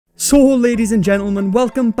So, ladies and gentlemen,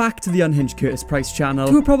 welcome back to the Unhinged Curtis Price channel.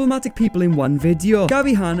 Two problematic people in one video.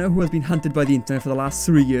 Gabby Hanna, who has been hunted by the internet for the last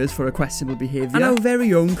 3 years for her questionable behaviour, and our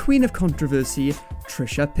very own queen of controversy,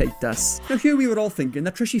 Trisha Paytas. Now, here we were all thinking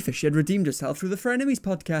that Trishy Fishy had redeemed herself through the Frenemies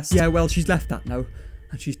podcast. Yeah, well, she's left that now,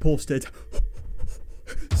 and she's posted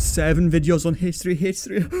 7 videos on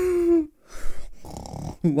H3H3.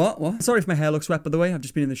 What? Sorry if my hair looks wet, by the way. I've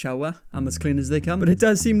just been in the shower. I'm as clean as they come. But it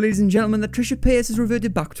does seem, ladies and gentlemen, that Trisha Paytas has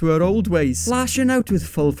reverted back to her old ways, lashing out with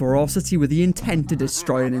full ferocity with the intent to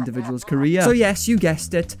destroy an individual's career. So yes, you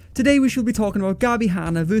guessed it. Today we shall be talking about Gabby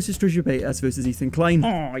Hanna versus Trisha Paytas versus Ethan Klein.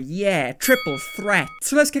 Oh yeah, triple threat.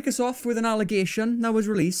 So let's kick us off with an allegation that was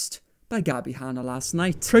released by Gabby Hanna last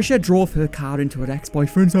night. Trisha drove her car into her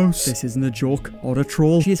ex-boyfriend's house. This isn't a joke or a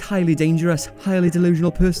troll. She is highly dangerous, highly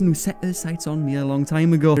delusional person who set her sights on me a long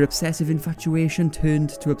time ago. Her obsessive infatuation turned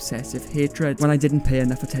to obsessive hatred when I didn't pay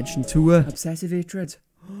enough attention to her. Obsessive hatred.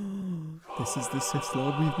 This is the Sith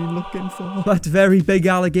Lord we've been looking for. But very big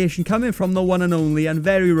allegation coming from the one and only and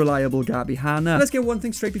very reliable Gabby Hanna. Let's get one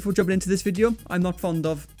thing straight before jumping into this video. I'm not fond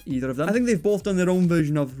of either of them. I think they've both done their own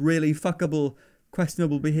version of really fuckable,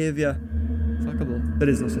 questionable behaviour. Fuckable. There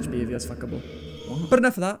is no such behaviour as fuckable. What? But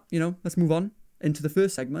enough of that, you know, let's move on into the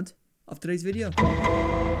first segment of today's video.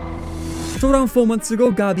 So around 4 months ago,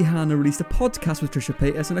 Gabby Hanna released a podcast with Trisha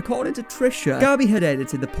Paytas, and according to Trisha, Gabby had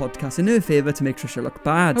edited the podcast in her favour to make Trisha look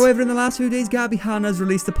bad. However, in the last few days, Gabby Hanna has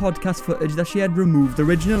released the podcast footage that she had removed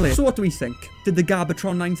originally. So what do we think? Did the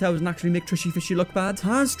Gabatron 9000 actually make Trishy Fishy look bad?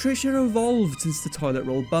 Has Trisha evolved since the toilet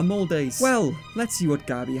roll bumhole days? Well, let's see what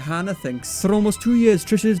Gabby Hanna thinks. For almost 2 years,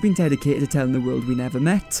 Trisha has been dedicated to telling the world we never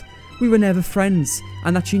met. We were never friends,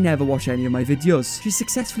 and that she never watched any of my videos. She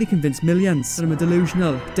successfully convinced millions that I'm a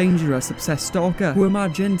delusional, dangerous, obsessed stalker who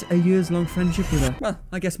imagined a years-long friendship with her. Well,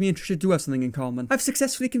 I guess me and Trisha do have something in common. I've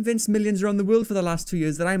successfully convinced millions around the world for the last 2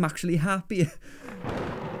 years that I'm actually happy.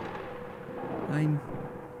 I'm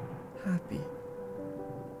happy.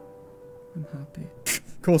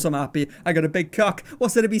 Of course I'm happy. I got a big cock.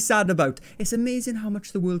 What's there to be sad about? It's amazing how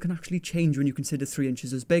much the world can actually change when you consider 3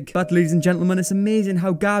 inches as big. But ladies and gentlemen, it's amazing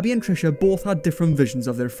how Gabby and Trisha both had different visions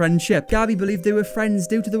of their friendship. Gabby believed they were friends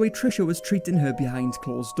due to the way Trisha was treating her behind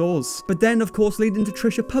closed doors. But then, of course, leading to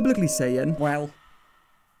Trisha publicly saying, well,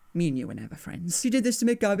 me and you were never friends. She did this to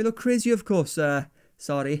make Gabby look crazy, of course.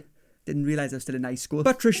 Sorry. Didn't realise I was still in high school.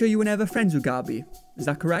 But Trisha, you were never friends with Gabby. Is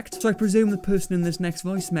that correct? So I presume the person in this next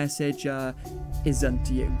voice message, isn't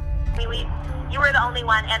you. I mean, you were the only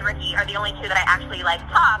one, and Ricky are the only two that I actually, like,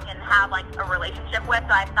 talk and have, like, a relationship with, so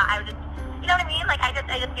I thought I would just, you know what I mean? Like, I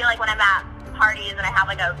just feel like when I'm at parties and I have,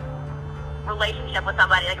 like, a relationship with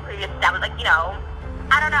somebody, like a previous step, was like, you know,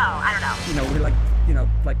 I don't know. You know, we're like, you know,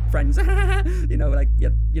 like friends. You know, like,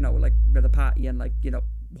 you know, like, we're at a party and, like, you know,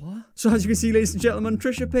 what? So as you can see, ladies and gentlemen,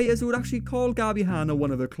 Trisha Paytas would actually call Gabby Hanna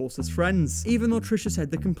one of her closest friends, even though Trisha said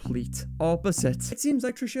the complete opposite. It seems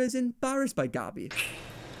like Trisha is embarrassed by Gabby.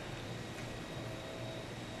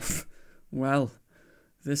 Well,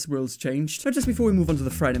 this world's changed. But just before we move on to the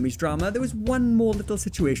frenemies drama, there was one more little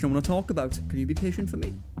situation I want to talk about. Can you be patient for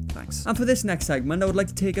me? Thanks. And for this next segment, I would like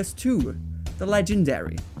to take us to the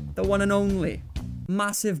legendary, the one and only,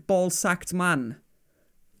 massive ball-sacked man,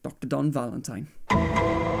 Dr. Don Valentine.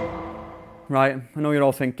 Right, I know you're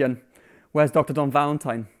all thinking, where's Dr. Don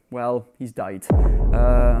Valentine? Well, he's died.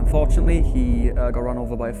 Unfortunately, he got run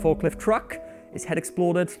over by a forklift truck. His head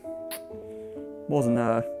exploded. Wasn't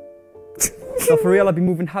So for real, I've been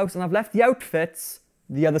moving house and I've left the outfits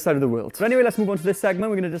the other side of the world. So anyway, let's move on to this segment.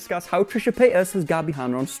 We're going to discuss how Trisha Paytas has Gabby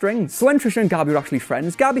Hanna on strings. So when Trisha and Gabby were actually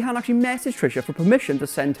friends, Gabby Hanna actually messaged Trisha for permission to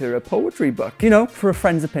send her a poetry book. You know, for a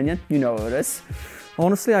friend's opinion. You know how it is.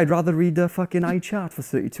 Honestly, I'd rather read a fucking iChat for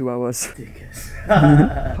 32 hours.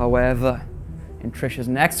 However, in Trisha's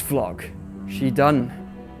next vlog, she done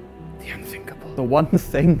the unthinkable. The one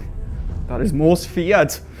thing that is most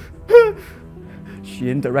feared. She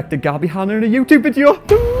indirected Gabby Hanna in a YouTube video.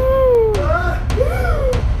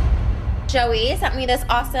 Joey sent me this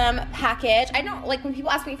awesome package. I don't, like, when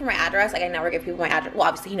people ask me for my address, like, I never give people my address. Well,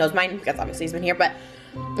 obviously he knows mine because obviously he's been here, but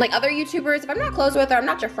like other YouTubers, if I'm not close with or I'm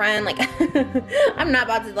not your friend, like, I'm not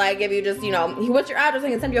about to, like, give you just, you know, what's your address? I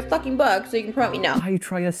can send you a fucking book so you can promote me. No. I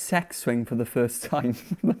try a sex swing for the first time.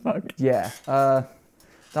 Yeah,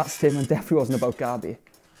 that statement definitely wasn't about Gabby.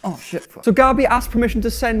 Oh, shit. So Gabby asked permission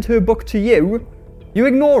to send her book to you. You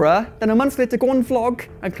ignore her, then a month later go on vlog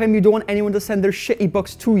and claim you don't want anyone to send their shitty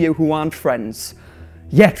books to you who aren't friends.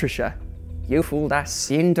 Yeah, Trisha, you fooled us.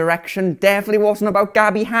 The indirection definitely wasn't about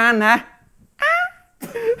Gabby Hanna.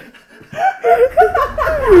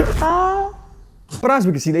 But as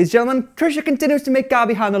we can see, ladies and gentlemen, Trisha continues to make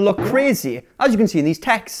Gabby Hanna look crazy, as you can see in these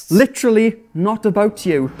texts. Literally not about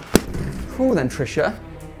you. Who then, Trisha?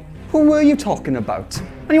 Who were you talking about?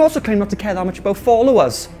 And you also claim not to care that much about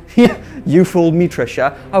followers. Yeah, you fooled me,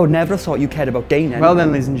 Trisha. I would never have thought you cared about gaining. Well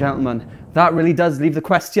then, ladies and gentlemen, that really does leave the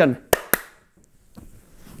question.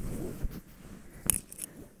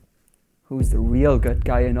 Who's the real good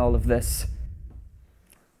guy in all of this?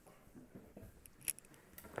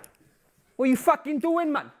 What are you fucking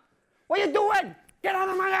doing, man? What are you doing? Get out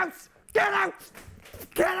of my house! Get out!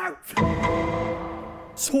 Get out!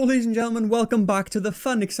 So, ladies and gentlemen, welcome back to the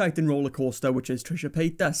fun, exciting roller coaster, which is Trisha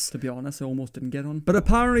Paytas. To be honest, I almost didn't get on. But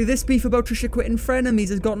apparently, this beef about Trisha quitting Frenemies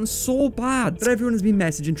has gotten so bad that everyone has been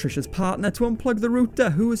messaging Trisha's partner to unplug the router,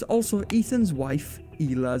 who is also Ethan's wife,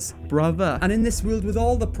 Hila's brother. And in this world with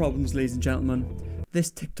all the problems, ladies and gentlemen, this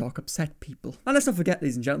TikTok upset people. And let's not forget,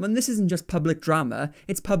 ladies and gentlemen, this isn't just public drama,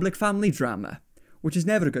 it's public family drama, which is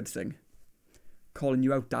never a good thing. Calling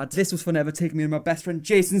you out, Dad. This was for never taking me to my best friend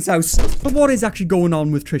Jason's house. But what is actually going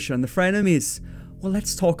on with Trisha and the Frenemies? Well,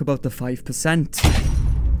 let's talk about the 5%.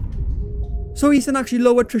 So Ethan actually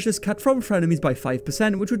lowered Trisha's cut from Frenemies by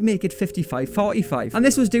 5%, which would make it 55-45. And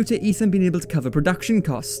this was due to Ethan being able to cover production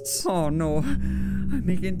costs. Oh no, I'm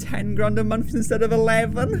making 10 grand a month instead of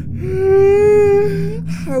 11.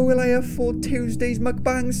 How will I afford Tuesday's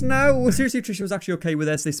mukbangs now? Seriously, Trisha was actually okay with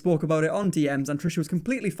this. They spoke about it on DMs and Trisha was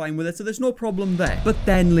completely fine with it, so there's no problem there. But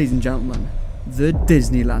then, ladies and gentlemen, the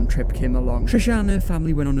Disneyland trip came along. Trisha and her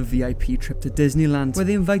family went on a VIP trip to Disneyland, where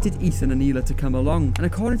they invited Ethan and Hila to come along. And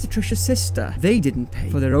according to Trisha's sister, they didn't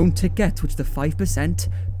pay for their own ticket, which the 5%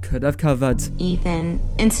 could have covered. Ethan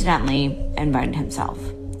incidentally invited himself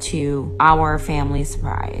to our family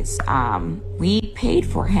surprise. We paid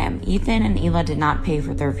for him. Ethan and Hila did not pay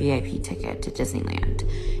for their VIP ticket to Disneyland.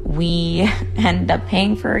 We ended up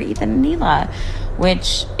paying for Ethan and Hila,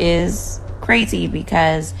 which is crazy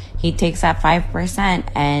because he takes that 5%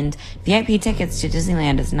 and VIP tickets to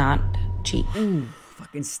Disneyland is not cheap. Ooh,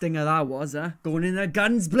 fucking stinger that was, huh? Going in there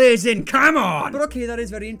guns blazing, come on! But okay, that is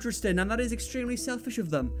very interesting and that is extremely selfish of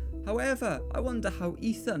them. However, I wonder how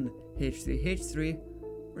Ethan, H3H3,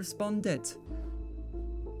 responded.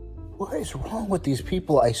 What is wrong with these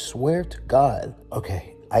people? I swear to God.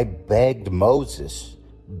 Okay, I begged him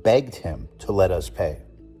to let us pay.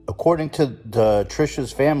 According to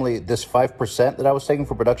Trisha's family, this 5% that I was taking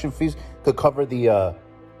for production fees could cover the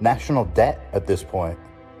national debt at this point.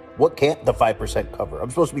 What can't the 5% cover? I'm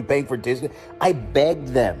supposed to be paying for Disney. I begged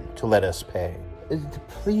them to let us pay.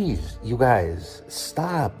 Please, you guys,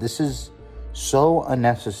 stop. This is so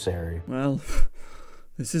unnecessary. Well,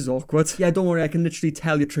 this is awkward. Yeah, don't worry, I can literally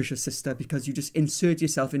tell you're Trisha's sister because you just insert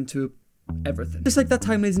yourself into everything. Just like that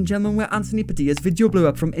time, ladies and gentlemen, where Anthony Padilla's video blew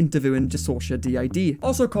up from interviewing Jasosha DID.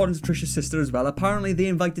 Also, according to Trisha's sister as well, apparently they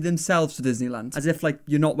invited themselves to Disneyland. As if, like,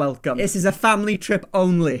 you're not welcome. This is a family trip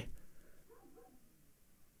only.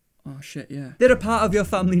 Oh shit, yeah. They're a part of your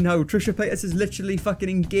family now. Trisha Paytas is literally fucking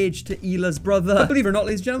engaged to Hila's brother. But believe it or not,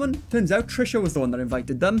 ladies and gentlemen, turns out Trisha was the one that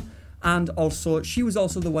invited them. And also, she was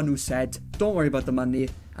also the one who said, don't worry about the money.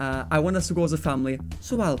 I want us to go as a family,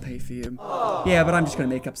 so I'll pay for you. Aww. Yeah, but I'm just gonna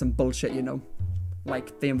make up some bullshit, you know.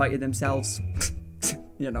 Like, they invited themselves.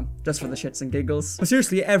 You know, just for the shits and giggles. But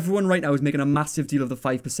seriously, everyone right now is making a massive deal of the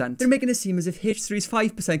 5%. They're making it seem as if H3's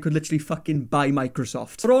 5% could literally fucking buy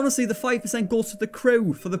Microsoft. But honestly, the 5% goes to the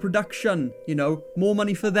crew, for the production. You know, more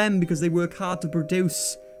money for them because they work hard to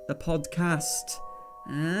produce the podcast.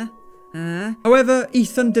 However,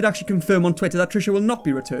 Ethan did actually confirm on Twitter that Trisha will not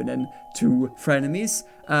be returning to Frenemies,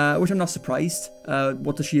 which I'm not surprised.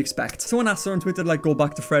 What does she expect? Someone asked her on Twitter to, like, go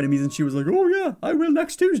back to Frenemies, and she was like, oh yeah, I will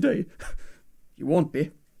next Tuesday. You won't be,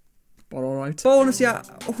 but alright. But honestly,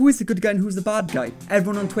 who is the good guy and who's the bad guy?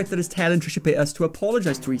 Everyone on Twitter is telling Trisha Paytas to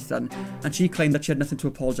apologise to Ethan, and she claimed that she had nothing to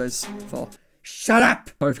apologise for. Shut up!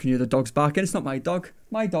 Sorry if you can hear the dog's barking, it's not my dog.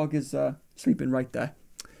 My dog is sleeping right there.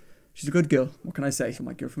 She's a good girl. What can I say? So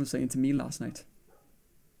my girlfriend was saying to me last night.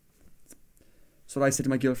 That's what I said to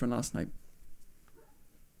my girlfriend last night.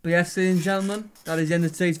 But yes, ladies and gentlemen, that is the end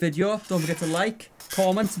of today's video. Don't forget to like,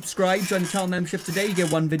 comment, subscribe, join the channel membership today. You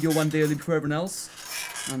get one video one day early before everyone else.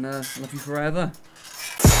 And I love you forever.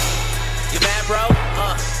 You mad, bro?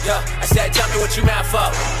 Yeah. I said, tell me what you mad for.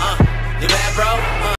 You mad, bro?